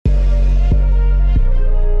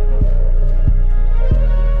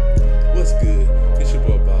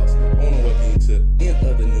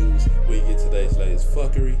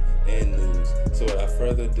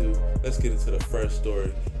to the first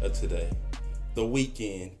story of today. The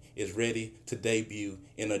Weeknd is ready to debut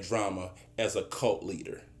in a drama as a cult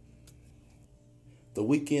leader. The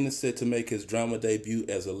Weeknd is set to make his drama debut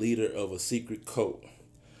as a leader of a secret cult.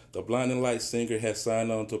 The Blinding Lights singer has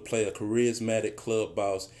signed on to play a charismatic club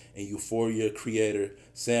boss in Euphoria creator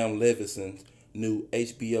Sam Levinson's new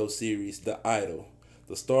HBO series, The Idol.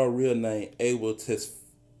 The star's real name, Abel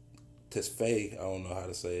Tesfaye, I don't know how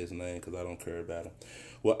to say his name because I don't care about him,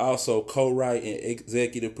 will also co-write and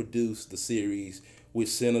executive produce the series, which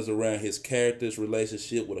centers around his character's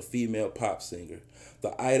relationship with a female pop singer.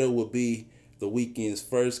 The Idol will be The Weeknd's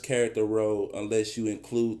first character role unless you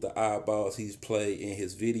include the eyeballs he's played in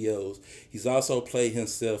his videos. He's also played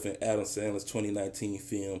himself in Adam Sandler's 2019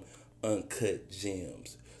 film Uncut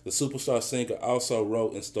Gems. The superstar singer also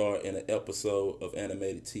wrote and starred in an episode of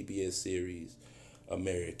animated TBS series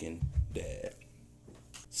American Dad.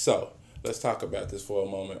 So, let's talk about this for a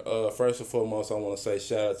moment. First and foremost, I want to say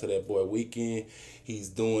shout out to that boy Weeknd. He's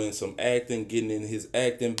doing some acting, getting in his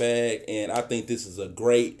acting bag, and I think this is a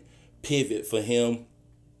great pivot for him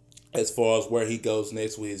as far as where he goes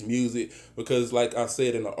next with his music, because like I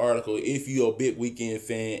said in the article, if you're a big Weeknd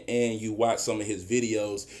fan and you watch some of his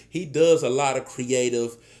videos, he does a lot of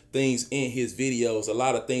creative things in his videos, a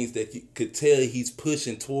lot of things that you could tell he's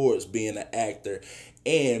pushing towards being an actor.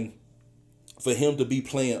 And for him to be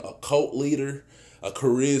playing a cult leader, a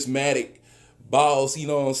charismatic boss, you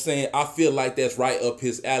know what I'm saying? I feel like that's right up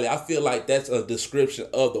his alley. I feel like that's a description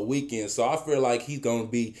of The Weeknd. So I feel like he's going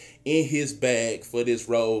to be in his bag for this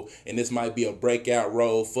role, and this might be a breakout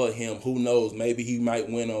role for him. Who knows? Maybe he might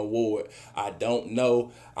win an award. I don't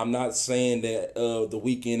know. I'm not saying that The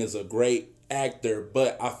Weeknd is a great actor,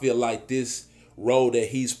 but I feel like this role that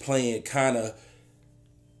he's playing kind of,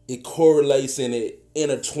 it correlates and it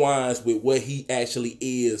intertwines with what he actually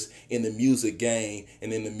is in the music game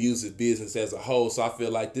and in the music business as a whole. So I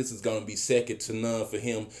feel like this is going to be second to none for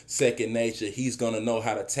him, second nature. He's going to know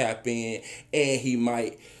how to tap in, and he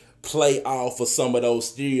might play off of some of those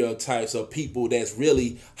stereotypes of people that's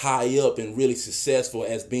really high up and really successful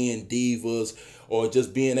as being divas, or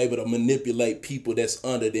just being able to manipulate people that's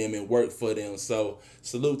under them and work for them. So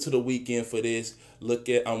salute to The Weeknd for this.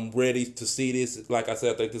 I'm ready to see this. Like I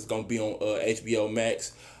said, I think this is going to be on HBO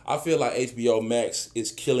Max. I feel like HBO Max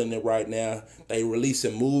is killing it right now. They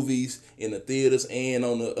releasing movies in the theaters and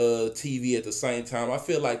on the TV at the same time. I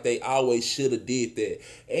feel like they always should have did that.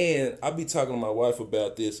 And I be talking to my wife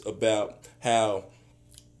about this, about how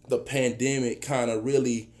the pandemic kind of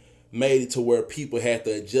really made it to where people had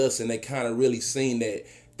to adjust, and they kind of really seen that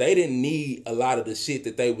they didn't need a lot of the shit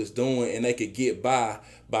that they was doing, and they could get by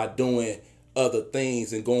doing other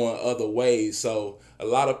things and going other ways. So a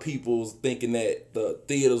lot of people thinking that the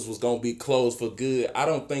theaters was going to be closed for good. I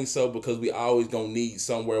don't think so, because we always going to need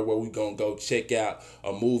somewhere where we going to go check out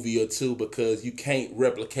a movie or two, because you can't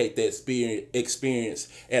replicate that experience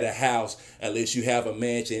at a house unless you have a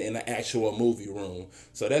mansion and an actual movie room.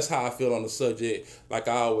 So that's how I feel on the subject. Like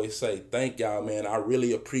I always say, thank y'all, man. I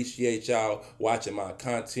really appreciate y'all watching my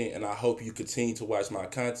content, and I hope you continue to watch my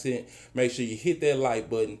content. Make sure you hit that like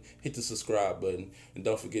button, hit the subscribe button, and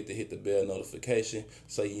don't forget to hit the bell notification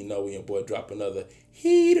so you know when your boy drop another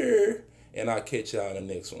heater. And I'll catch y'all in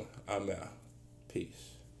the next one. I'm out.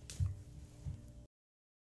 Peace.